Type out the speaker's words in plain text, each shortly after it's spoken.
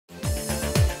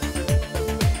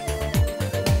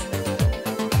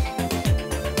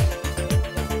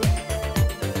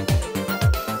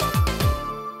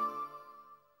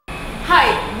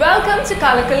Welcome to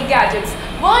Kalakkal Gadgets.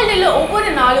 World ஒவ்வொரு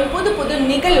நாளும் புது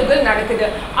நிகழ்வுகள் நடக்குது.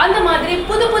 அந்த மாதிரி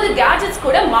புது gadgets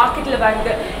கூட மார்க்கெட்ல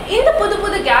வருது. இந்த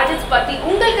புது gadgets பத்தி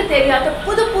உங்களுக்கு தெரியாத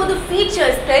புது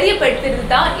features தெரியப்படுத்துறது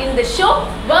தான் இந்த show.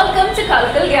 Welcome to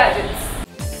Kalakkal Gadgets.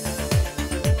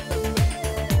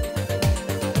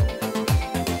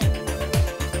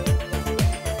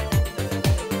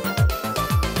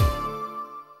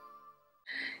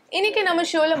 இன்னைக்கு நம்ம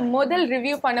ஷோல முதல்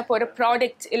ரிவ்யூ பண்ண போற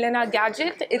ப்ராடக்ட் இல்லனா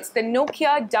gadget it's the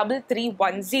Nokia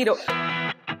 3310.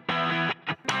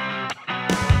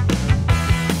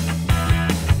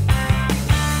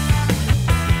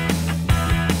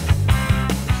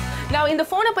 Now இந்த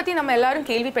ஃபோனை பத்தி நம்ம எல்லாரும்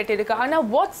கேள்விப்பட்டிருக்கோம். ஆனா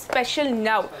what's special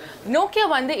now? Nokia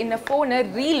வந்து இந்த ஃபோனை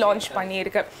ரீலான்ச்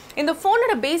பண்ணியிருக்கு. இந்த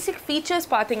ஃபோனோட பேசிக் ஃபீச்சர்ஸ்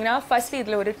பாத்தீங்கன்னா ஃபர்ஸ்ட்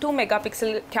இதுல ஒரு 2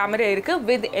 மெகாபிக்சல் கேமரா இருக்கு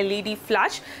with LED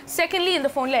flash. செகண்ட்லி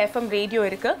இந்த ஃபோன்ல FM ரேடியோ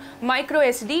இருக்கு. மைக்ரோ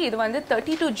SD இது வந்து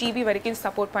 32 GB வரைக்கும்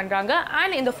சப்போர்ட் பண்றாங்க.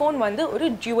 and இந்த ஃபோன் வந்து ஒரு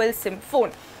dual SIM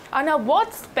ஃபோன். ஆனா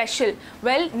what's special?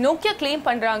 Well, Nokia claim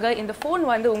பண்றாங்க இந்த ஃபோன்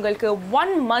வந்து உங்களுக்கு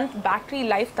 1 month battery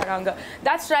life தராங்க.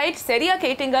 That's right, சரியா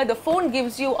கேட்டிங்க. The phone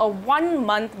gives you a 1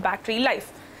 month battery life.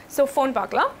 So phone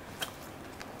பார்க்கலாம்.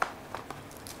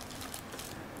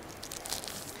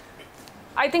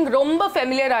 I think ரொம்ப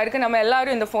ஃபெமிலியரா இருக்கு. நம்ம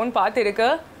எல்லாரும் இந்த ஃபோன் பார்த்திருக்கு.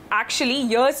 Actually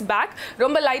years back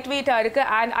ரொம்ப lightweight இருக்கு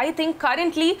and I think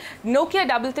currently Nokia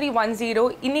 3310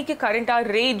 இன்னைக்கு கரண்டா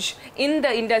ரேஜ் in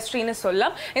the industry னு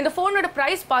சொல்லலாம். இந்த ஃபோனோட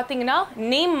பிரைஸ் பாத்தீங்கன்னா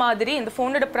நேம் மாதிரி இந்த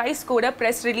ஃபோனோட பிரைஸ் கூட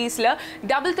பிரஸ் ரிலீஸ்ல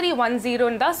 3310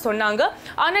 ன்னு தான் சொன்னாங்க.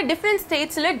 ஆனா டிஃபரண்ட்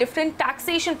ஸ்டேட்ஸ்ல டிஃபரண்ட்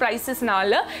டாக்ஸேஷன்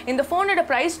பிரைसेसனால இந்த ஃபோனோட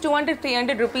பிரைஸ்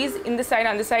 200-300 rupees இந்த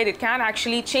சைடு அந்த side it can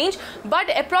actually change but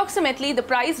approximately the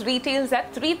price retails at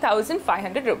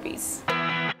 3500 rupees.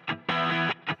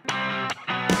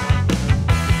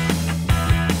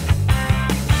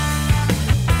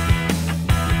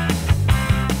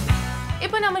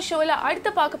 நம்ம ஷோல அடுத்து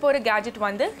பார்க்க போற கேட்ஜெட்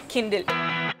வந்து Kindle.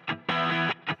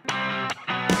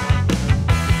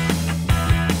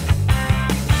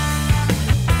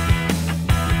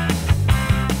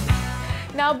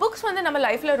 Now books வந்து நம்ம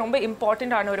லைஃப்ல ரொம்ப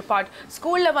இம்பார்ட்டன்ட் ஆன ஒரு பார்ட்.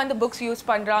 ஸ்கூல்ல வந்து books யூஸ்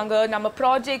பண்றாங்க. நம்ம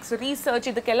ப்ராஜெக்ட்ஸ், ரிசர்ச்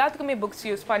இதுக்கு எல்லாத்துக்குமே books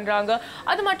யூஸ் பண்றாங்க.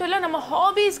 அது மட்டும் இல்ல நம்ம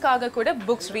ஹாபீஸ்க்காக கூட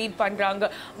books ரீட் பண்றாங்க.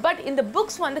 பட் இந்த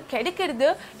books வந்து கிடைக்கிறது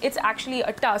இட்ஸ் ஆக்சுவலி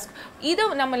a task. இது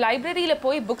நம்ம லைப்ரரியில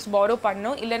போய் books borrow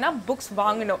பண்ணனும் இல்லனா books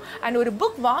வாங்கணும். and ஒரு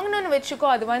book வாங்கணும்னு வெச்சுக்கோ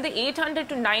அது வந்து 800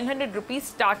 to 900 rupees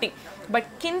starting. But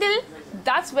Kindle,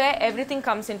 that's where everything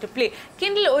comes into play.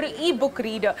 Kindle ஒரு e-book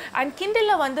reader and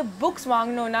Kindleல வந்து books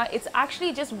வாங்கணும்னா it's actually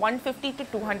just 150 to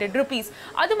 200 rupees.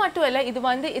 அது மட்டும் இல்ல இது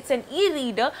வந்து it's an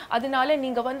e-reader அதனால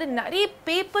நீங்க வந்து நிறைய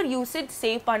paper usage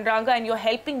save பண்றாங்க and you're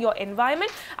helping your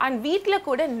environment and வீட்ல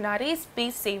கூட நிறைய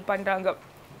space save பண்றாங்க.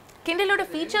 Kindleோட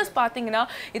features பாத்தீங்கன்னா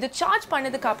இது சார்ஜ்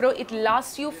பண்ணதுக்கு அப்புறம் it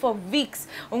lasts you for weeks.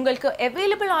 உங்களுக்கு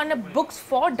available ஆன books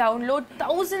for download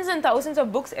thousands and thousands of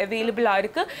books available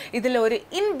இருக்கு. இதுல ஒரு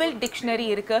inbuilt dictionary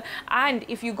இருக்கு and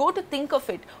if you go to think of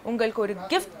it உங்களுக்கு ஒரு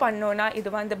gift பண்ணனும்னா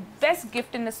இது வந்து best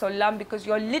gift ன்னு சொல்லலாம் because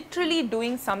you're literally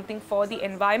doing something for the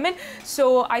environment. So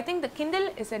I think the Kindle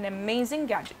is an amazing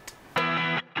gadget.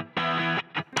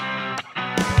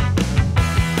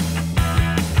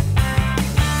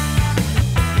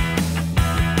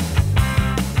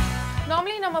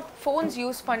 நம்ம phones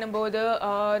யூஸ் பண்ணும்போது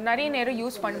நிறைய நேரம்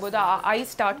யூஸ் பண்ணும்போது ஐ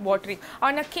ஸ்டார்ட் வாட்டரிங்.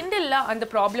 ஆனா Kindleல அந்த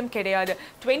ப்ராப்ளம் கிடையாது.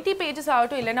 20 pages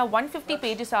ஆகட்டும் இல்லனா 150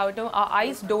 pages ஆகட்டும்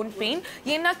ஐஸ் டோன்ட் பெயின்.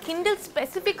 ஏன்னா Kindle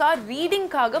ஸ்பெசிஃபிக்கா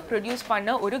ரீடிங்காக ப்ரொடியூஸ்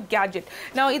பண்ண ஒரு கேட்ஜெட்.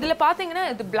 நான் இதுல பாத்தீங்கன்னா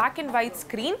இது black and white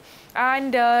screen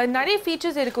and நிறைய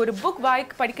ஃபீச்சர்ஸ் இருக்கு. ஒரு புக்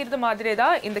வாய்க்கு படிக்கிறது மாதிரி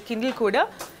தான் இந்த Kindle கூட.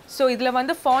 ஸோ இதுல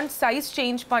வந்து font size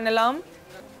change பண்ணலாம்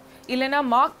இல்லனா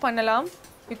மார்க் பண்ணலாம்.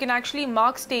 You can actually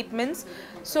mark statements.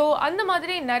 So அந்த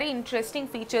மாதிரி நிறைய interesting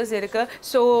features இருக்கு.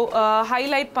 So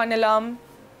highlight பண்ணலாம்.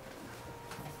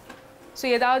 So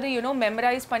ஏதாவது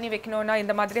memorize பண்ணி வைக்கணும்னா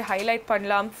இந்த மாதிரி highlight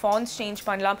பண்ணலாம், fonts change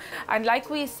பண்ணலாம். And like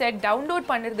we said download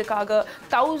பண்றதுக்காக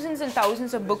thousands and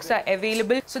thousands of books are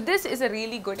available. So this is a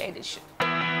really good addition.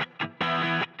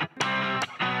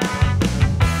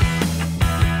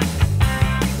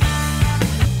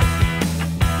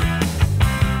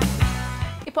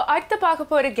 இப்போ அடுத்து பார்க்க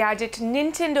போற கேட்ஜெட்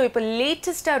Nintendo இப்போ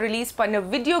லேட்டஸ்டா ரிலீஸ் பண்ண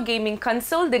video gaming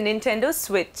console the Nintendo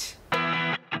Switch.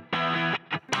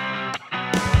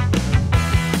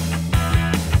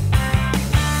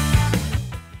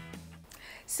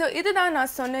 So இதுதான்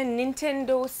நான் சொன்ன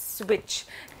Nintendo Switch.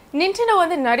 Nintendo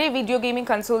வந்து நிறைய video gaming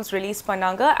consoles release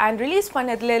பண்ணாங்க and release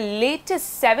பண்ணதுல latest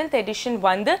 7th edition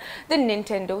வந்து the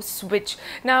Nintendo Switch.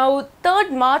 Now 3rd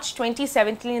March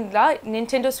 2017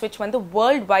 Nintendo Switch வந்து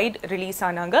worldwide release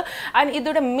ஆனாங்க and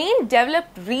இதோட main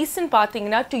developed reason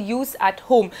பாத்தீங்கன்னா to use at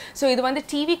home. So இது வந்து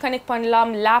TV connect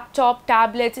பண்ணலாம், laptop,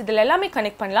 tablets இதெல்லாம் எல்லாமே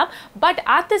connect பண்ணலாம், but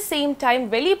at the same time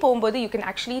வெளிய போகும்போது you can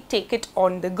actually take it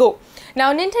on the go.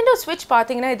 Now Nintendo Switch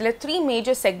பாத்தீங்கன்னா இதுல 3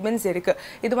 major segments இருக்கு.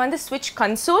 இது வந்து Switch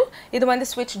console, இது வந்து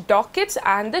switch dockets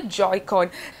and the joy-con.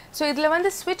 So இதுல வந்து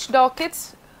switch dockets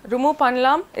remove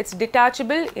பண்ணலாம், it's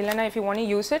detachable, இல்லனா if you want to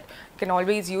use it you can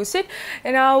always use it.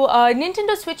 Now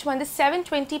Nintendo Switch வந்து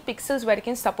 720 pixels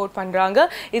வரைக்கும் support பண்றாங்க.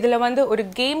 இதுல வந்து ஒரு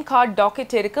game card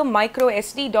docket இருக்கு, micro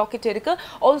SD docket இருக்கு,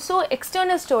 also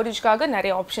external storage காக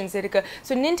நிறைய options இருக்கு.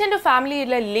 So Nintendo family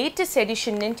ல latest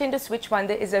edition Nintendo Switch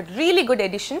வந்து is a really good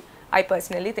edition, I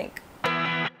personally think.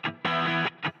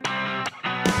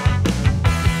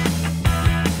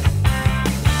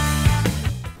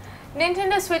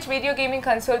 Nintendo Switch video gaming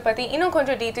console பத்தி இன்னும்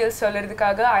கொஞ்சம் details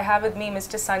சொல்றதுக்காக I have with me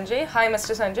Mr. Sanjay. Hi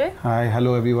Mr. Sanjay. Hi,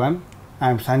 hello everyone. I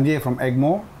am Sanjay from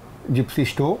Egmo Gypsy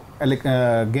Store,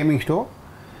 gaming store.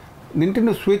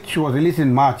 Nintendo Switch was released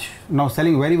in March. Now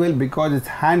selling very well because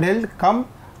it's handheld, come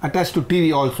attached to TV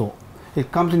also. It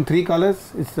comes in 3 colors.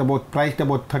 It's priced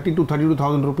about 30 to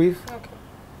 32,000 rupees. Okay.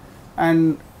 And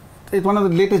it's one of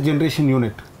the latest generation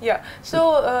unit. Yeah. So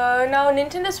now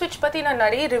Nintendo Switch பத்தி நான்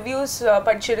நிறைய reviews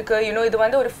படிச்சிருக்கேன். You know இது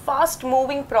வந்து ஒரு fast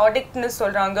moving product னு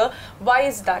சொல்றாங்க. Why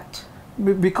is that?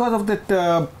 Because of that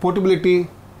portability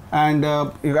and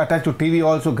attached to TV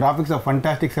also. Graphics are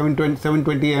fantastic.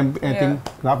 720 I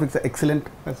think graphics are excellent.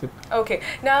 That's it. Okay.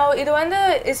 Now இது வந்து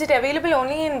is it available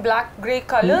only in black gray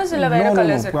colors இல்ல வேற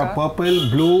colors இருக்கா? Purple,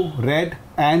 blue, red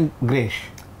and grayish.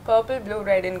 Purple, blue,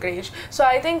 red and grayish. So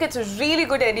I think it's a really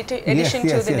good addition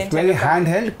to the Nintendo. Very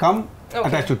handheld, come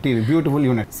attached to TV. Beautiful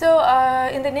unit. So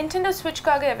in the Nintendo Switch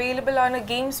kaga available on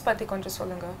games patti konja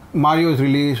solunga. Mario is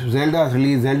released, Zelda is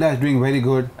released. Zelda is doing very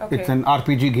good. Okay. It's an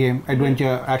RPG game,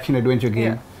 adventure, action adventure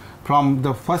game. Yeah. From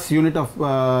the first unit of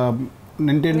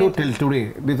Nintendo till today,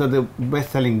 these are the best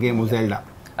selling game of Zelda.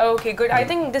 Okay, good. I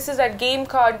think this is that game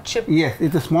card chip. Yes,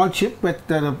 it's a small chip, but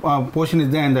the portion is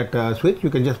there in that Switch.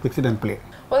 You can just fix it and play.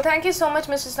 Well, thank you so much,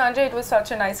 Mr. Sanjay. It was such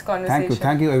a nice conversation.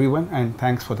 Thank you everyone, and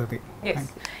thanks for the thing. Yes.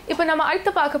 இப்போ நம்ம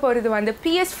அடுத்து பார்க்க போறது வந்து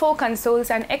PS4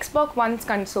 consoles and Xbox One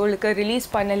consoleக்கு release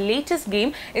பண்ண latest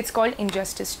game. It's called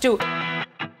Injustice 2.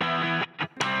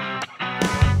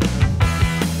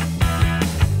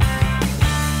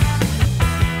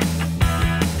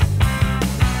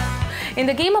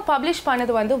 இந்த கேமை publish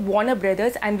பண்ணது வந்து Warner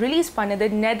Brothers and ரிலீஸ் பண்ணது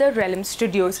NetherRealm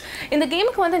Studios. இந்த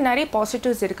கேமுக்கு வந்து நிறைய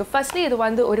பாசிட்டிவ்ஸ் இருக்கு. ஃபர்ஸ்ட்லி இது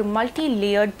வந்து ஒரு multi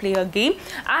layered player game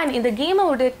and இந்த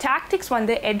கேமோட டாக்டிக்ஸ்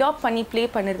வந்து அடாப்ட் பண்ணி ப்ளே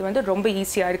பண்ணுறது வந்து ரொம்ப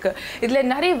ஈஸியா இருக்கு. இதுல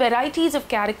நிறைய வெரைட்டிஸ் ஆஃப்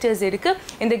கேரக்டர்ஸ் இருக்கு.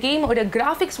 இந்த கேமோட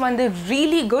கிராஃபிக்ஸ் வந்து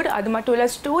ரியலி குட். அது மட்டும் இல்ல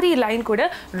ஸ்டோரி லைன் கூட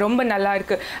ரொம்ப நல்லா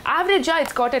இருக்கு. ஆவரேஜா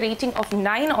it's God a rating of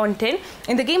 9 on 10.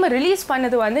 இந்த கேமை ரிலீஸ்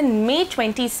பண்ணது வந்து May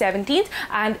 2017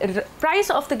 and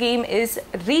price of the game is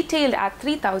retailed at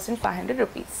 3,500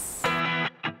 rupees.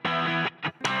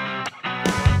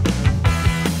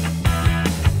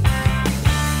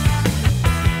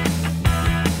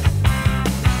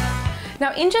 Now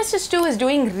Injustice 2 is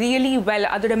doing really well.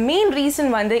 Adoda main reason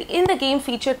வந்து இந்த game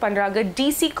feature பண்றாங்க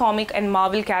DC comic and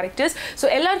Marvel characters. So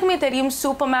எல்லாருக்குமே தெரியும்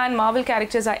Superman, Marvel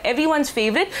characters are everyone's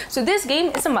favorite. So this game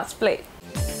is a must play.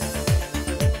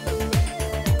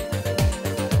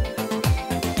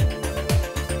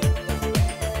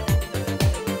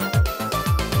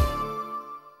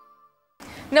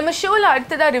 நம்ம ஷோல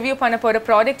அடுத்ததா review பண்ண போற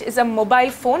product is a mobile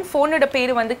phone. ஃபோனோட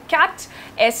பேரு வந்து Cat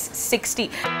S60.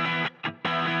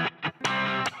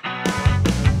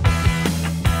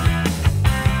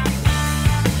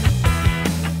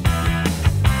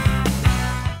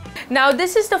 Now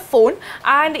this is the phone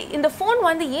and இந்த phone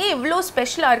வந்து ஏன் இவ்ளோ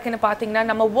ஸ்பெஷலா இருக்குன்னு பாத்தீங்கன்னா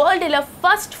நம்ம வேர்ல்டுல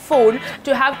first phone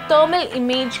to have thermal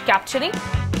image capturing.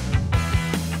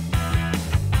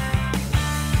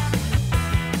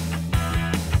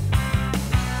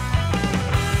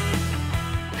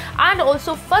 And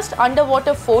also first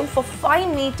underwater phone for 5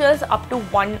 meters up to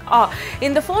 1 hour.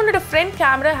 In the phone, the front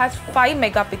camera has 5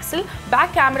 megapixel, back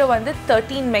camera வந்து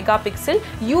 13 megapixel,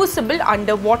 usable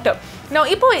underwater. Now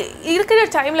இப்போ இருக்கிற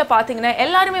டைம்ல பாத்தீங்கன்னா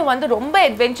எல்லாரும் வந்து ரொம்ப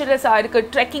அட்வென்ச்சரஸா இருக்கு.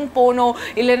 Trekking போணும்,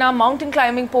 இல்லனா மவுண்டன்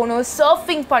கிளைம்பிங் போணும்,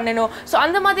 சர்ஃபிங் பண்ணணும். சோ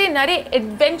அந்த மாதிரி நிறைய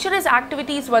அட்வென்ச்சரஸ்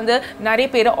ஆக்டிவிட்டீஸ் வந்து நிறைய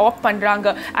பேர் ஆப்ட்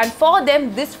பண்றாங்க. And for them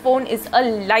this phone is a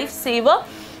life saver.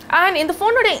 And in the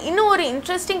phone இன்னொரு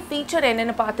இன்ட்ரெஸ்டிங் ஃபீச்சர்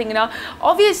என்னன்னு பாத்தீங்கன்னா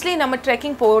obviously நம்ம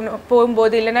ட்ரெக்கிங்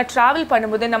போகும்போது இல்லனா டிராவல்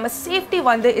பண்ணும்போது நம்ம சேஃப்டி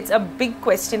வந்து it's a big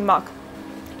question mark.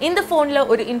 in the phone la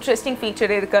ஒரு interesting feature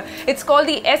irukku. It's called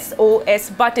the SOS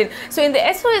button. So in the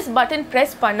SOS button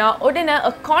press panna odana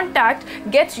a contact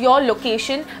gets your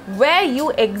location where you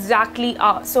exactly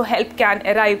are, so help can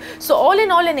arrive. So all in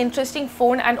all, an interesting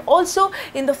phone, and also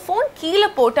in the phone keela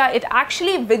pota it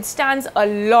actually withstands a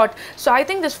lot. So I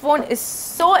think this phone is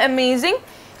so amazing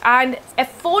and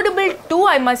affordable too,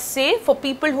 I must say, for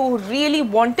people who really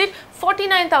want it.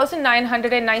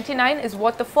 49,999 is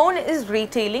what the phone is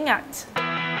retailing at.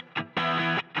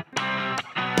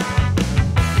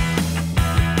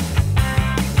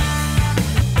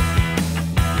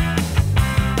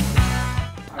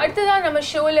 அடுத்ததா நம்ம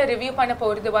ஷோல review பண்ண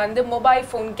போறது வந்து mobile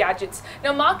phone gadgets.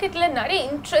 நம்ம மார்க்கெட்ல நிறைய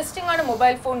இன்ட்ரெஸ்டிங்கான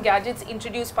மொபைல் ஃபோன் கேஜெட்ஸ்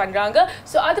இன்ட்ரோடியூஸ் பண்றாங்க.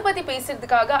 ஸோ அதை பத்தி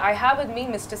பேசுறதுக்காக I have with me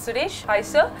Mr. Suresh. Hi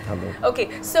sir. Hello. Okay,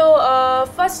 so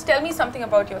first tell me something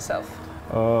about yourself.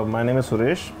 My name is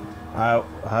Suresh. I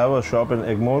have a shop in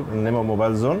Egmore in the name of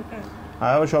Mobile Zone.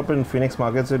 I have a shop in Phoenix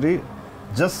Market City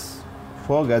just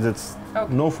for gadgets,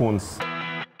 no phones.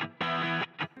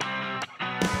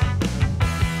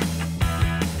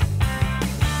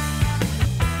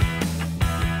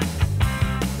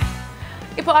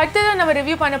 இப்போ அடுத்ததா நம்ம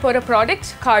review பண்ண போற product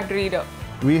card reader.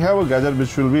 We have a gadget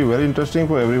which will be very interesting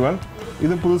for everyone.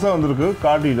 இது புதுசா வந்திருக்கு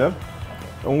card reader.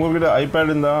 உங்ககிட்ட iPad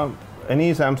இருந்தா any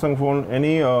Samsung phone,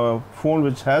 any phone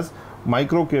which has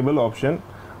micro cable option,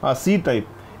 C type.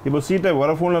 இப்போ C type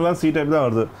வர ஃபோன்லலாம் C type தான்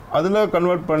வருது. அதில்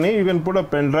கன்வெர்ட் பண்ணி you can put a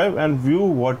pen drive and view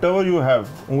whatever you have.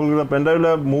 உங்களோட pen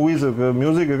driveல movies இருக்கு,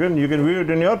 music இருக்கு, you can view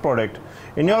it in your product,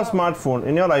 in your smartphone,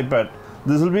 in your iPad.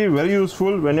 This will be very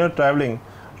useful when you're traveling.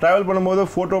 Travel பண்ணும்போது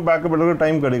photo backup எடுக்க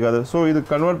time கிடைக்காது. So இது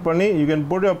convert பண்ணி you can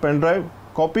put your pen drive,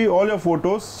 copy all your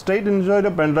photos straight inside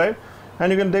your pen drive, and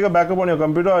you can take a backup on your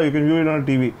computer or you can view it on a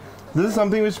TV. This is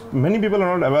something which many people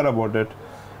are not aware about it.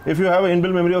 If you have an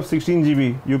inbuilt memory of 16 GB,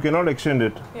 you cannot extend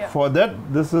it. Yeah. For that,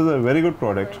 this is a very good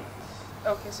product.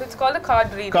 Okay, so it's called a card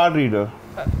reader. Card reader.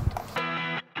 Perfect.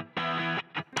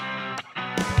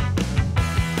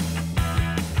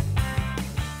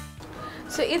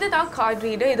 So இதுதான் card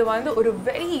reader. இது வந்து ஒரு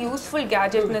very useful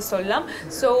கேஜெட்னு சொல்லலாம்.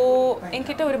 So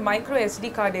என்கிட்ட ஒரு micro SD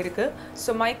card இருக்குது.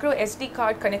 So micro SD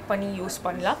card connect பண்ணி use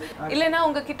பண்ணலாம். இல்லைனா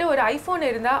உங்ககிட்ட ஒரு ஐஃபோன்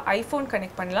இருந்தால் ஐஃபோன்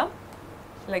கனெக்ட் பண்ணலாம்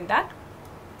லைக் தேட்.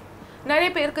 நிறைய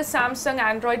பேருக்கு சாம்சங்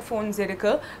ஆண்ட்ராய்ட் ஃபோன்ஸ்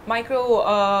இருக்குது, மைக்ரோ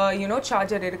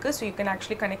சார்ஜர் இருக்குது. So you can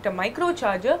actually connect a micro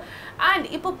charger. And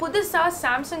இப்போ புதுசாக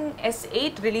சாம்சங்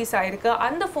S8 ரிலீஸ் ஆகிருக்கு.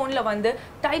 அந்த ஃபோனில் வந்து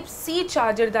டைப் C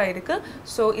சார்ஜர் தான் இருக்குது.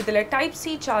 ஸோ இதில் டைப்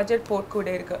C சார்ஜர் போர்ட் கூட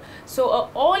இருக்குது. ஸோ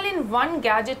ஆல் இன் ஒன்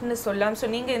கேஜெட்னு சொல்லலாம்.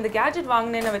 ஸோ நீங்கள் இந்த கேஜெட்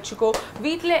வாங்கினேன்னு வச்சுக்கோ,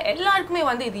 வீட்டில் எல்லாருக்குமே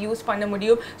வந்து இது யூஸ் பண்ண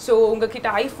முடியும். ஸோ உங்ககிட்ட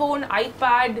ஐஃபோன்,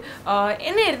 ஐபேட்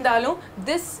என்ன இருந்தாலும்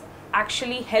this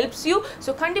actually helps you. So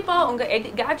kandipa unga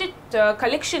gadget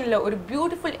collection la or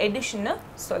beautiful edition na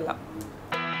solla.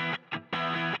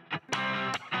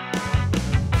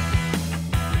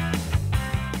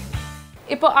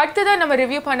 Ipo அடுத்ததா நம்ம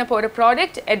ரிவ்யூ பண்ண போற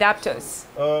product adapters.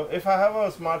 If I have a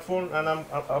smartphone and I'm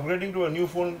upgrading to a new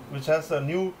phone which has a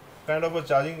new kind of a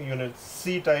charging unit,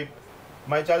 C type,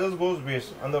 my charger goes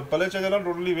waste and the pale charger are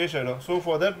totally waste. So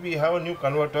for that we have a new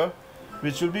converter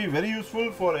which will be very useful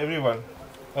for everyone.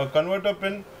 A converter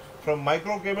pin from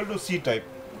micro cable to C type.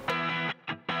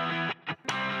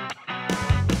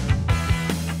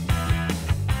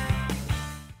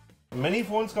 Many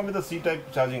phones come with a C type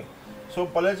charging, so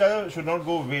pale charger should not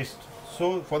go waste. So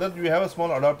for that we have a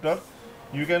small adapter.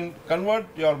 You can convert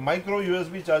your micro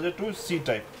USB charger to C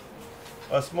type.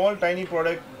 A small tiny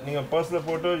product in your personal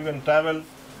photo. You can travel.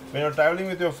 When you're traveling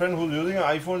with your friend who's using an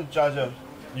iPhone charger,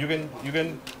 you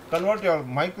can convert your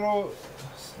micro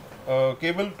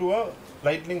cable to a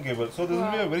lightning cable. So this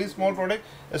will be a very small product,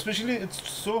 especially it's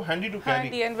so handy to carry.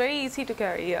 Handy and very easy to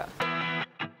carry, yeah.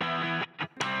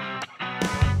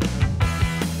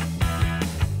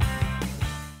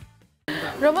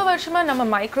 ரொம்ப வருஷமா நம்ம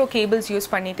micro cables use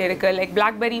பண்ணிட்டு இருக்கு, like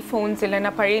blackberry phones இல்லைன்னா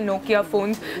பழைய Nokia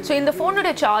phones. So இந்த ஃபோனோட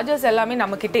chargers எல்லாமே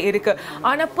நம்மக்கிட்ட இருக்கு.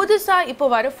 ஆனால் புதுசாக இப்போ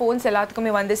வர ஃபோன்ஸ்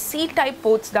எல்லாத்துக்குமே வந்து C டைப்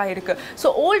போர்ட்ஸ் தான் இருக்கு. ஸோ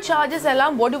ஓல்ட் சார்ஜர்ஸ்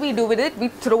எல்லாம் what do we do with it? We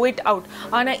throw it out.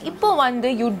 ஆனால் இப்போ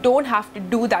வந்து you don't have to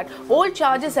do that. Volt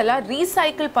chargers எல்லாம்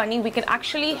ரீசைக்கிள் பண்ணி we can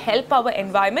actually help our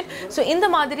environment. So இந்த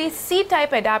மாதிரி C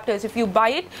type adapters, if you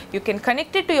buy it, you can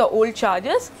connect it to your old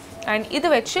chargers and இது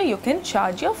வச்சு you can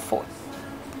charge your phone.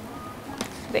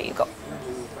 There you go.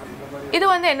 இது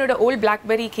வந்து என்னோட volt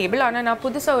blackberry cable. ஆனால் நான்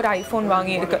புதுசாக ஒரு ஐஃபோன்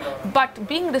வாங்கியிருக்கு. But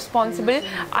being responsible,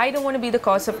 I don't want to be the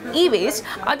cause of waste.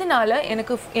 அதனால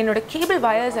எனக்கு என்னோட கேபிள்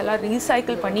வயர்ஸ் எல்லாம்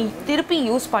ரீசைக்கிள் பண்ணி திருப்பி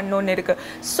யூஸ் பண்ணணுன்னு இருக்குது.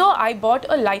 So I pot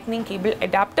a lightning cable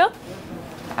adapter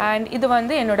and இது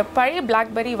வந்து என்னோட பழைய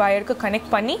பிளாக்பெரி வயருக்கு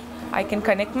கனெக்ட் பண்ணி I can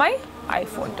connect my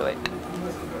iPhone to it.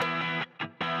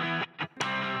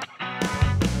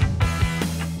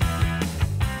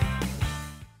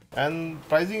 And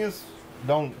pricing is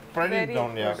down, pretty Very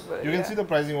down, yeah. affordable, You can see the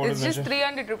pricing what It's is just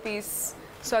mentioned. 300 rupees.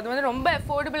 So அது வந்து ரொம்ப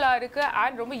affordable-ஆ இருக்கு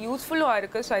and ரொம்ப useful-ஆ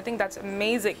இருக்கு. So I think that's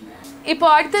amazing. இப்போ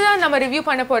அடுத்ததா நம்ம review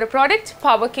பண்ண போற product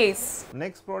power case.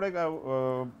 Next product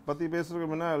பத்தி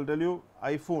பேசுறதுக்கு முன்ன I'll tell you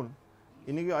iPhone.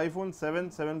 இன்னைக்கு iPhone 7,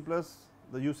 7 Plus,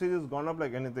 the usage has gone up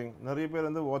like anything. நிறைய பேர்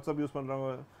வந்து WhatsApp யூஸ் பண்றாங்க,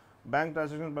 bank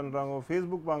transaction பண்றாங்க,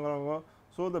 Facebook வாங்குறாங்க.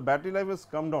 So the battery life has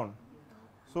come down.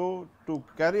 So to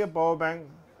carry a power bank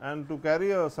and to carry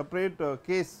a separate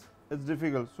case, it's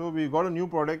difficult. So we got a new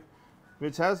product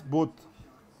which has both.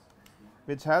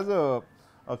 Which has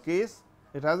a case,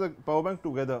 it has a power bank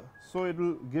together. So it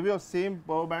will give you a same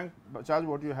power bank charge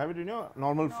what you have it in your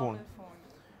normal phone.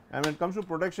 And when it comes to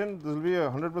protection, this will be a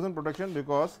 100% protection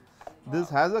because this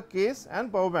has a case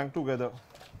and power bank together.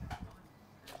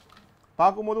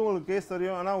 பார்க்கும்போது உங்களுக்கு case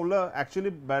தெரியும், ஆனால் உள்ள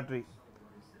actually battery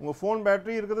உங்கள் phone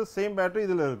battery இருக்கிறது same battery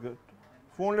இதில் இருக்குது.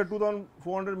 ஃபோனில்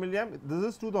 2400 milliamp, this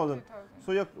is 2000. So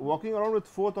you're walking around with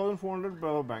 4400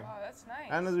 power bank. Wow, that's nice.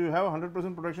 And you have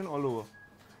 100% protection all over.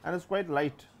 And it's quite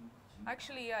light.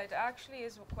 Actually, yeah, it actually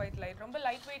is quite light. ரொம்ப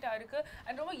lightweight-ஆ இருக்கு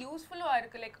and ரொம்ப useful-ஆ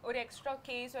இருக்கு. Like ஒரு extra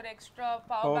case or extra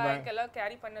power bank எல்லாம்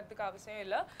carry பண்ணதுக்கு அவசியம்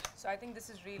இல்ல. So I think this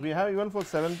is really We have even for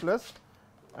 7 Plus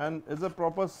and it's a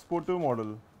proper sportive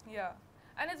model. Yeah.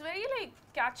 And it's very like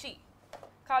catchy.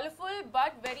 Colorful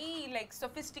but very like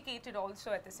sophisticated also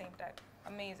at the same time.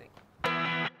 Amazing.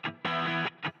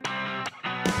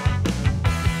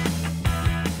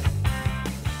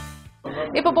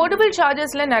 இப்போ portable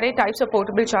சார்ஜர்ஸ்ல நிறைய types of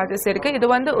portable chargers இருக்கு. இது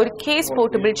வந்து ஒரு case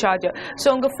portable charger. So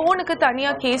உங்க ஃபோனுக்கு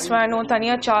தனியா case வேணும்,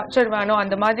 தனியா சார்ஜர் வேணும்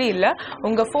அந்த மாதிரி இல்ல.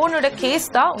 உங்க ஃபோனோட கேஸ்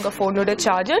தான் உங்க ஃபோனோட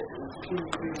சார்ஜர்.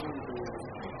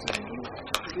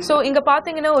 ஸோ இங்க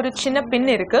பாத்தீங்கன்னா ஒரு சின்ன பின்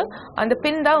இருக்கு. அந்த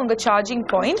பின் தான் உங்க charging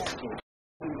point.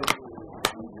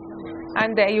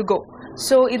 And there you go.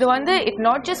 So இது வந்து it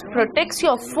not just protects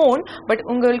your phone but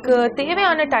உங்களுக்கு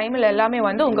தேவையான டைம்ல எல்லாமே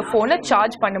வந்து உங்க ஃபோனை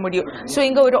சார்ஜ் பண்ண முடியும். ஸோ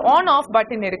இங்க ஒரு ஆன் ஆஃப்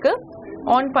பட்டன் இருக்கு.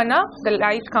 ஆன் பண்ணா the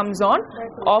light comes on,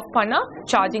 of பண்ணா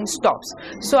charging stops.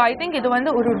 So I think இது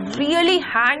வந்து ஒரு ரியலி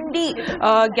ஹேண்டி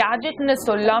கேஜெட்னு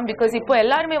சொல்லலாம். பிகாஸ் இப்போ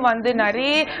எல்லாருமே வந்து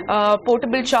நிறைய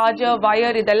போர்ட்டபிள் சார்ஜர்,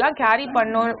 வயர் இதெல்லாம் கேரி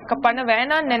பண்ண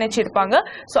வேணாம்னு நினைச்சிருப்பாங்க.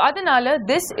 ஸோ அதனால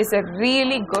this is a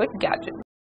really good gadget.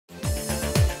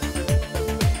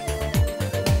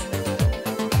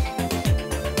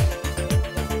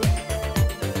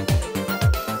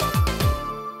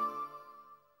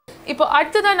 இப்போ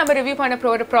அடுத்ததா நம்ம ரிவ்யூ பண்ண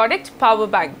போற product power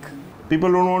bank.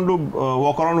 People don't want to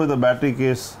walk around with a battery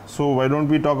case, so why don't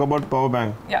we talk about power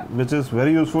bank, which is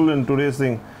very useful in today's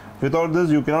thing. Without this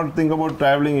you cannot think about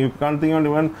traveling, you can't think about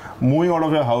even moving out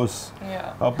of your house.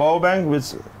 A power bank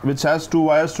which has two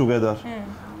wires together.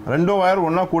 ரெண்டு wire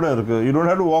ஒண்ணா கூட இருக்கு. You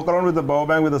don't have to walk around with a power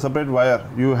bank with a separate wire.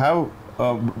 You have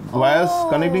wires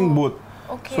connecting both.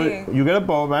 Okay. So you get a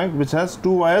power bank which has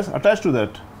two wires attached to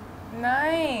that.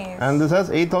 Nice. And this has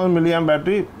 8000 milliamp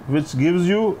battery which gives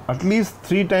you at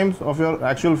least 3 times of your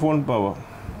actual phone power.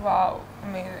 Wow,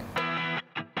 amazing.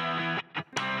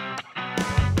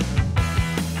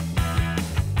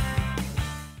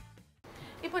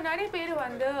 இப்போ நிறைய பேர்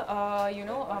வந்து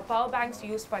power banks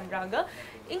use பண்றாங்க.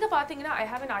 இங்க பாத்தீங்கன்னா I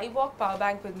have an iWalk power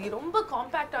bank with me. ரொம்ப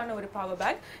காம்பாக்டான ஒரு power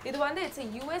bank. இது வந்து it's a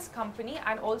US company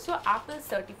and also Apple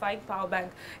certified power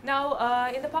bank. Now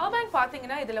இந்த பவர் பேங்க்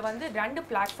பாத்தீங்கன்னா இதுல வந்து ரெண்டு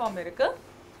பிளாட்ஃபார்ம் இருக்கு.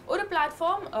 ஒரு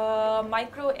platform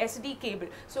micro SD cable.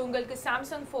 So உங்களுக்கு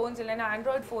சாம்சங் ஃபோன்ஸ் இல்லைன்னா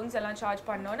ஆண்ட்ராய்ட் ஃபோன்ஸ் எல்லாம் சார்ஜ்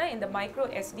பண்ணோன்னா இந்த மைக்ரோ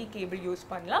எஸ்டி கேபிள் யூஸ்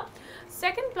பண்ணலாம்.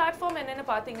 செகண்ட் பிளாட்ஃபார்ம் என்னென்னு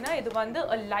பார்த்தீங்கன்னா இது வந்து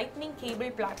lightning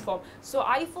cable platform. So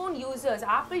iPhone users,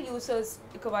 apple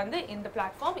யூசர்ஸ்க்கு வந்து இந்த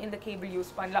பிளாட்ஃபார்ம், இந்த கேபிள்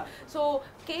யூஸ் பண்ணலாம். ஸோ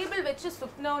கேபிள் வச்சு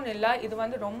சுற்றினோன்னு இல்லை, இது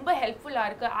வந்து ரொம்ப ஹெல்ப்ஃபுல்லாக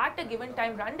இருக்குது. அட் அ கிவன்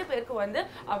டைம் ரெண்டு பேருக்கு வந்து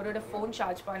அவரோட ஃபோன்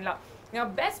சார்ஜ் பண்ணலாம்.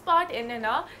 பெஸ்ட் பார்ட்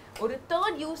என்னன்னா ஒரு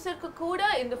தேர்ட் யூசருக்கு கூட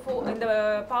இந்த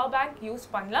பவர் பேங்க் யூஸ்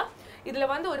பண்ணலாம். இதுல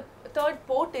வந்து ஒரு தேர்ட்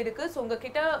போர்ட் இருக்கு. ஸோ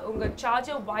உங்ககிட்ட உங்க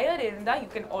சார்ஜர் வயர் இருந்தா you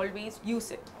can always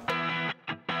use it.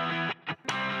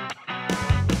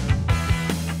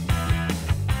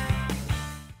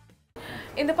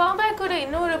 இந்த பவர் பேங்கோட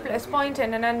இன்னொரு ப்ளஸ் பாயிண்ட்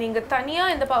என்னன்னா நீங்க தனியா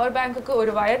இந்த பவர் பேங்க்குக்கு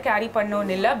ஒரு வயர் கேரி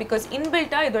பண்ணணும்னு இல்லை. பிகாஸ்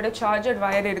இன்பில்ட்டா இதோட சார்ஜர்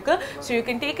வயர் இருக்கு. So you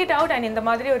can take it out and இந்த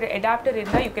மாதிரி ஒரு அடாப்டர்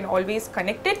இருந்தால் you can always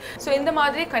connect it. So இந்த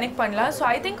மாதிரி கனெக்ட் பண்ணலாம். ஸோ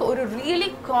ஐ திங்க் ஒரு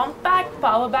ரியலி காம்பேக்ட்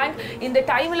பவர் பேங்க் இந்த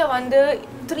டைம்ல வந்து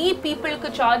 3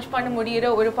 பீப்புளுக்கு சார்ஜ் பண்ண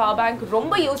முடியிற ஒரு பவர் பேங்க்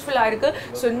ரொம்ப யூஸ்ஃபுல்லாக இருக்கு.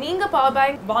 ஸோ நீங்க பவர்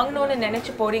பேங்க் வாங்கணும்னு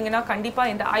நினைச்சு போறீங்கன்னா கண்டிப்பா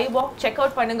இந்த iWalk செக்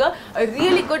அவுட் பண்ணுங்க.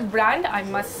 Really good brand I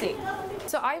must say.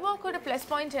 So iWalk ஓட ப்ளஸ்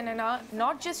பாயிண்ட் என்னன்னா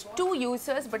நாட் ஜஸ்ட் 2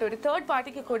 யூசர்ஸ் பட் ஒரு தேர்ட்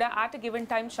பார்ட்டிக்கு கூட at a given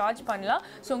time charge பண்ணலாம்.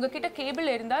 ஸோ உங்ககிட்ட கேபிள்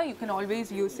இருந்தால் you can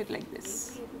always use it like this.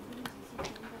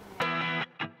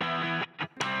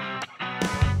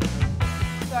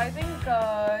 So I think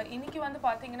இன்னைக்கு வந்து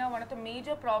பாத்தீங்கன்னா one of the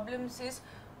major problems is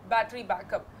battery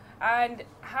backup. And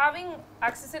having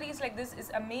accessories like this is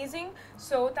amazing.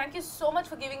 So thank you so much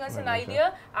for giving us an idea.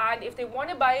 And if they want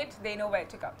to buy it, they know where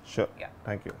to come. Sure. Yeah.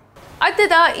 Thank you.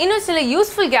 அடுத்ததா இன்னும் சில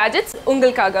useful gadgets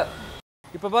உங்களுக்காக.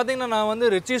 இப்போ பார்த்தீங்கன்னா நான் வந்து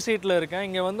rich ஸ்ட்ரீட்டில் இருக்கேன்.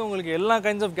 இங்கே வந்து உங்களுக்கு எல்லா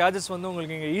கைண்ட்ஸ் ஆஃப் கேஜெட்ஸ் வந்து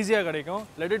உங்களுக்கு இங்கே ஈஸியாக கிடைக்கும்.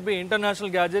 Let it be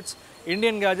international gadgets,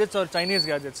 Indian gadgets R Chinese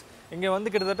gadgets. இங்கே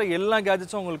வந்து கிட்டத்தட்ட எல்லா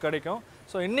கேஜெட்ஸும் உங்களுக்கு கிடைக்கும்.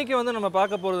 ஸோ இன்றைக்கி வந்து நம்ம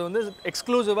பார்க்க போகிறது வந்து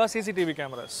எக்ஸ்க்ளூசிவாக சிசிடிவி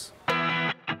கேமராஸ்.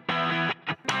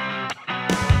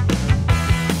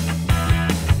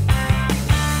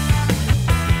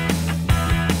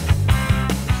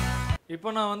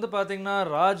 இப்போ நான் வந்து பார்த்தீங்கன்னா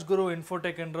ராஜ்குரு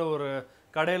இன்ஃபோடெக்ன்ற ஒரு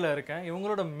கடையில் இருக்கேன்.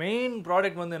 இவங்களோட மெயின்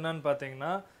ப்ராடக்ட் வந்து என்னன்னு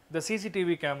பார்த்தீங்கன்னா இந்த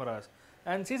சிசிடிவி கேமராஸ்.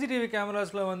 அண்ட் சிசிடிவி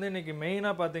கேமராஸில் வந்து இன்றைக்கி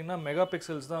மெயினாக பார்த்தீங்கன்னா மெகா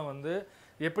பிக்சல்ஸ் தான் வந்து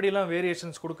எப்படிலாம்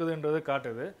வேரியேஷன்ஸ் கொடுக்குதுன்றது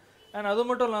காட்டுது. அண்ட் அது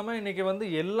மட்டும் இல்லாமல் இன்றைக்கி வந்து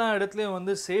எல்லா இடத்துலையும்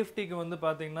வந்து சேஃப்டிக்கு வந்து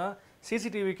பார்த்தீங்கன்னா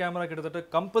சிசிடிவி கேமரா கிட்டத்தட்ட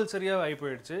கம்பல்சரியாக ஆகி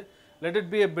போயிடுச்சு. Let it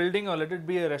be a building or let it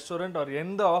be a restaurant R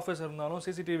எந்த ஆஃபீஸ் இருந்தாலும்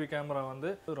சிசிடிவி கேமரா வந்து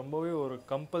ரொம்பவே ஒரு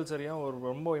கம்பல்சரியாக ஒரு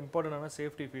ரொம்ப இம்பார்ட்டண்டான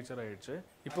சேஃப்டி ஃபீச்சர் ஆகிடுச்சு.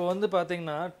 இப்போ வந்து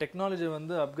பார்த்தீங்கன்னா டெக்னாலஜி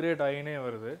வந்து அப்கிரேட் ஆகினே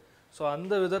வருது. ஸோ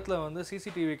அந்த விதத்தில் வந்து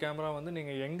சிசிடிவி கேமரா வந்து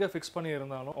நீங்கள் எங்கே ஃபிக்ஸ் பண்ணி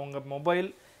இருந்தாலும் உங்கள் மொபைல்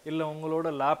இல்லை உங்களோட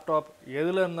லேப்டாப்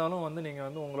எதில் இருந்தாலும் வந்து நீங்கள்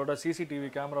வந்து உங்களோட சிசிடிவி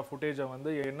கேமரா ஃபுட்டேஜை வந்து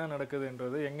என்ன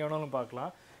நடக்குதுன்றது எங்கே வேணாலும்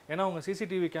பார்க்கலாம். ஏன்னா உங்கள்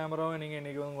சிசிடிவி கேமராவை நீங்கள்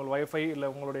இன்றைக்கி உங்கள் வைஃபை இல்லை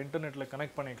உங்களோட இன்டர்நெட்டில்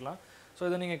கனெக்ட் பண்ணிக்கலாம். ஸோ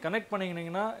இதை நீங்கள் கனெக்ட்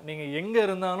பண்ணிங்கன்னா நீங்கள் எங்கே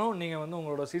இருந்தாலும் நீங்கள் வந்து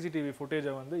உங்களோட சிசிடிவி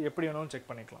ஃபுட்டேஜை வந்து எப்படி வேணாலும் செக்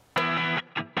பண்ணிக்கலாம்.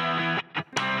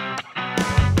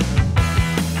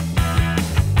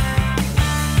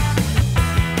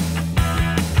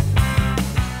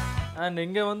 அண்ட்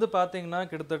இங்கே வந்து பார்த்தீங்கன்னா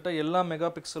கிட்டத்தட்ட எல்லா மெகா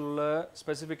பிக்சல் உள்ள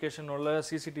ஸ்பெசிஃபிகேஷன் உள்ள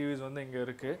சிசிடிவிஸ் வந்து இங்கே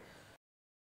இருக்குது.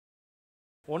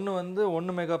 ஒன்று வந்து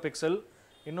 1 மெகா பிக்சல்,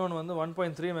 இன்னொன்று வந்து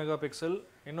 1.3 மெகா பிக்சல்,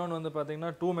 இன்னொன்று வந்து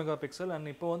பார்த்தீங்கன்னா 2 மெகா பிக்சல். அண்ட்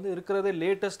இப்போ வந்து இருக்கிறதே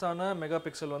லேட்டஸ்டான மெகா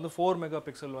பிக்சல் வந்து 4 மெகா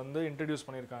பிக்சல் வந்து இன்ட்ரடியூஸ்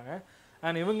பண்ணியிருக்காங்க.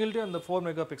 அண்ட் இவங்கள்ட்டையும் அந்த 4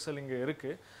 மெகா பிக்சல் இங்கே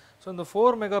இருக்குது. ஸோ இந்த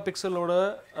 4 மெகா பிக்சலோட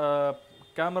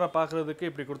கேமரா பார்க்குறதுக்கு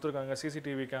இப்படி கொடுத்துருக்காங்க.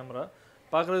 சிசிடிவி கேமரா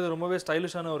பார்க்குறதுக்கு ரொம்பவே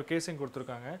ஸ்டைலிஷான ஒரு கேசிங்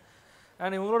கொடுத்துருக்காங்க.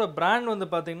 அண்ட் இவங்களோட பிராண்ட் வந்து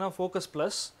பார்த்தீங்கன்னா ஃபோக்கஸ்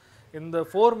ப்ளஸ். இந்த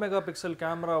 4 மெகா பிக்சல்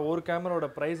கேமரா ஒரு கேமராவோட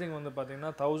ப்ரைஸிங் வந்து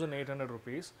பார்த்தீங்கன்னா 1800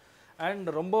 rupees. அண்ட்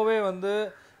ரொம்பவே வந்து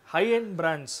high end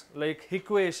brands like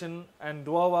ஹிக்வேஷன் and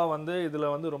டுவாவா வந்து இதில்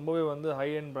வந்து ரொம்பவே வந்து ஹை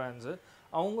எண்ட் பிராண்ட்ஸு.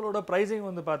 அவங்களோட ப்ரைஸிங்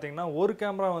வந்து பார்த்தீங்கன்னா ஒரு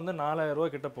கேமரா வந்து 4000 ரூபா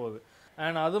கிட்ட போகுது.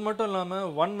 அண்ட் அது மட்டும் இல்லாமல்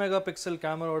 1 மெகா பிக்சல்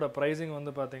கேமராவோட ப்ரைஸிங்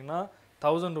வந்து பார்த்தீங்கன்னா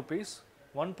 1000 rupees.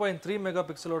 1.3 மெகா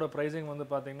பிக்சலோட ப்ரைஸிங் வந்து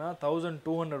பார்த்தீங்கன்னா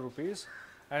 1200 rupees.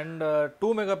 அண்ட் 2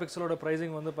 மெகா பிக்சலோட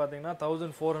ப்ரைஸிங் வந்து பார்த்தீங்கன்னா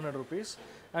 1400 rupees.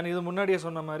 அண்ட் இது முன்னாடியே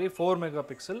சொன்ன மாதிரி 4 மெகா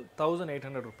பிக்சல்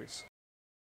 1800 rupees.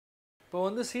 இப்போ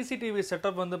வந்து சிசிடிவி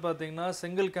செட்டப் வந்து பார்த்தீங்கன்னா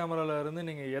சிங்கிள் கேமராவில் இருந்து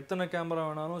நீங்கள் எத்தனை கேமரா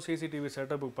வேணாலும் சிசிடிவி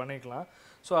செட்டப் பண்ணிக்கலாம்.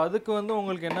 ஸோ அதுக்கு வந்து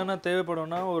உங்களுக்கு என்னென்ன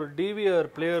தேவைப்படும்னா ஒரு டிவிஆர்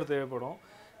பிளேயர் தேவைப்படும்.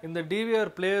 இந்த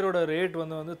டிவிஆர் பிளேயரோட ரேட்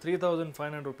வந்து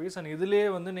 3500 rupees. அண்ட் இதுலேயே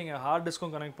வந்து நீங்கள் ஹார்ட்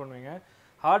டிஸ்க்கும் கனெக்ட் பண்ணுவீங்க.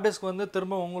 ஹார்ட் டிஸ்க் வந்து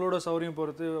திரும்ப உங்களோட சௌரியம்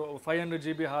பொறுத்து 500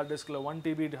 GB ஹார்ட் டிஸ்கில் 1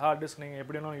 TB ஹார்ட் டிஸ்க் நீங்கள்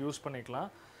எப்படி வேணாலும் யூஸ் பண்ணிக்கலாம்.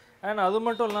 அண்ட் அது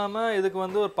மட்டும் இல்லாமல் இதுக்கு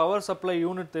வந்து ஒரு பவர் சப்ளை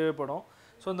யூனிட் தேவைப்படும்.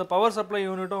 ஸோ இந்த பவர் சப்ளை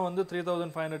யூனிட்டும் வந்து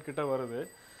 3500 கிட்ட வருது.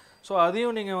 ஸோ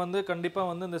அதையும் நீங்கள் வந்து கண்டிப்பாக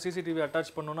வந்து இந்த சிசிடிவி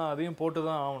அட்டாச் பண்ணணுன்னா அதையும் போட்டு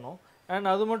தான் ஆகணும். அண்ட்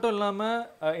அது மட்டும்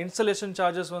இல்லாமல் இன்ஸ்டலேஷன்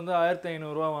சார்ஜஸ் வந்து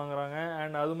 1500 ரூபா வாங்குறாங்க.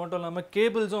 அண்ட் அது மட்டும் இல்லாமல்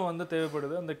கேபிள்ஸும் வந்து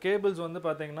தேவைப்படுது. அந்த கேபிள்ஸ் வந்து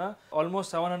பார்த்தீங்கன்னா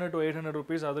ஆல்மோஸ்ட் 700 to 800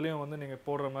 rupees அதுலேயும் வந்து நீங்கள்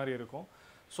போடுற மாதிரி இருக்கும்.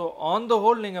 ஸோ ஆன் த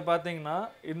ஹோல் நீங்கள் பார்த்தீங்கன்னா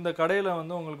இந்த கடையில்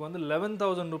வந்து உங்களுக்கு வந்து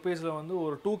 11,000 rupeesல வந்து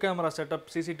ஒரு 2 கேமரா செட்டப்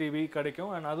சிசிடிவி கிடைக்கும்.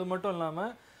 அண்ட் அது மட்டும்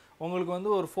இல்லாமல் உங்களுக்கு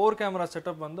வந்து ஒரு 4 கேமரா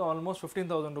செட்டப் வந்து ஆல்மோஸ்ட்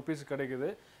 15,000 rupees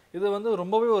கிடைக்குது. இது வந்து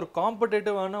ரொம்பவே ஒரு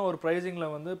காம்படேட்டிவான ஒரு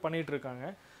ப்ரைஸிங்கில் வந்து பண்ணிகிட்ருக்காங்க.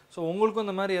 ஸோ உங்களுக்கும்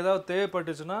இந்த மாதிரி ஏதாவது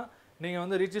தேவைப்பட்டுச்சுன்னா நீங்கள்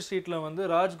வந்து ரிச்சி ஸ்ட்ரீட்டில் வந்து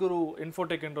ராஜ்குரு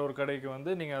இன்ஃபோடெக் என்ற ஒரு கடைக்கு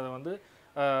வந்து நீங்கள் அதை வந்து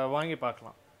வாங்கி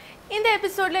பார்க்கலாம். இந்த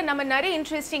எபிசோட்ல நம்ம நிறைய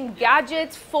இன்ட்ரெஸ்டிங்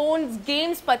கேஜெட்ஸ், ஃபோன்ஸ்,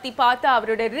 கேம்ஸ் பத்தி பார்த்து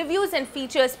அவரோட ரிவ்யூஸ் அண்ட்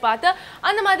ஃபீச்சர்ஸ் பார்த்து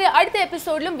அந்த மாதிரி அடுத்த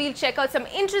எபிசோட்லும் we'll check out some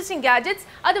interesting gadgets.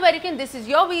 அது வரைக்கும் this is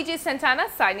your VJ Santana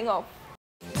signing off.